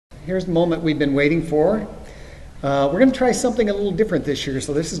Here's the moment we've been waiting for. We're going to try something a little different this year,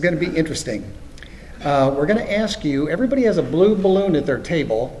 so this is going to be interesting. We're going to ask you, everybody has a blue balloon at their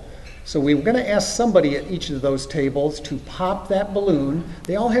table, so we're going to ask somebody at each of those tables to pop that balloon.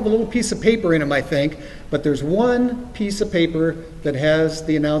 They all have a little piece of paper in them, I think, but there's one piece of paper that has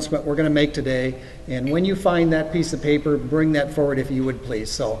the announcement we're going to make today, and when you find that piece of paper, bring that forward if you would please.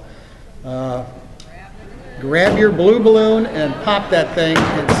 So grab your blue balloon and pop that thing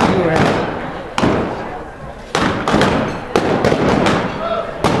and see who has it.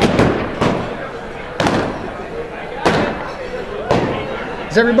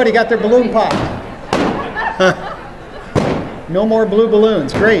 Has everybody got their balloon popped? No more blue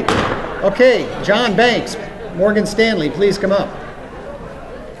balloons. Great. Okay, John Banks, Morgan Stanley, please come up.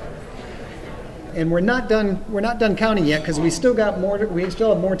 And we're not done counting yet because we still have more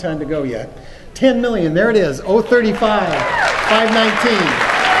time to go yet. 10 million, there it is. 035, 519.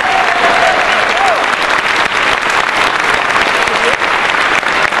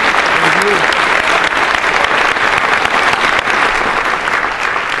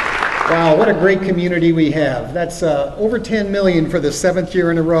 Wow, what a great community we have. That's over 10 million for the 7th year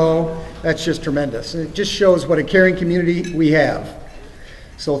in a row. That's just tremendous. It just shows what a caring community we have.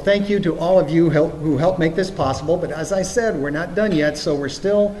 So thank you to all of you who helped make this possible. But as I said, we're not done yet, so we're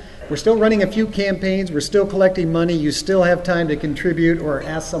still running a few campaigns. We're still collecting money. You still have time to contribute or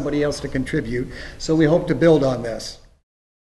ask somebody else to contribute. So we hope to build on this.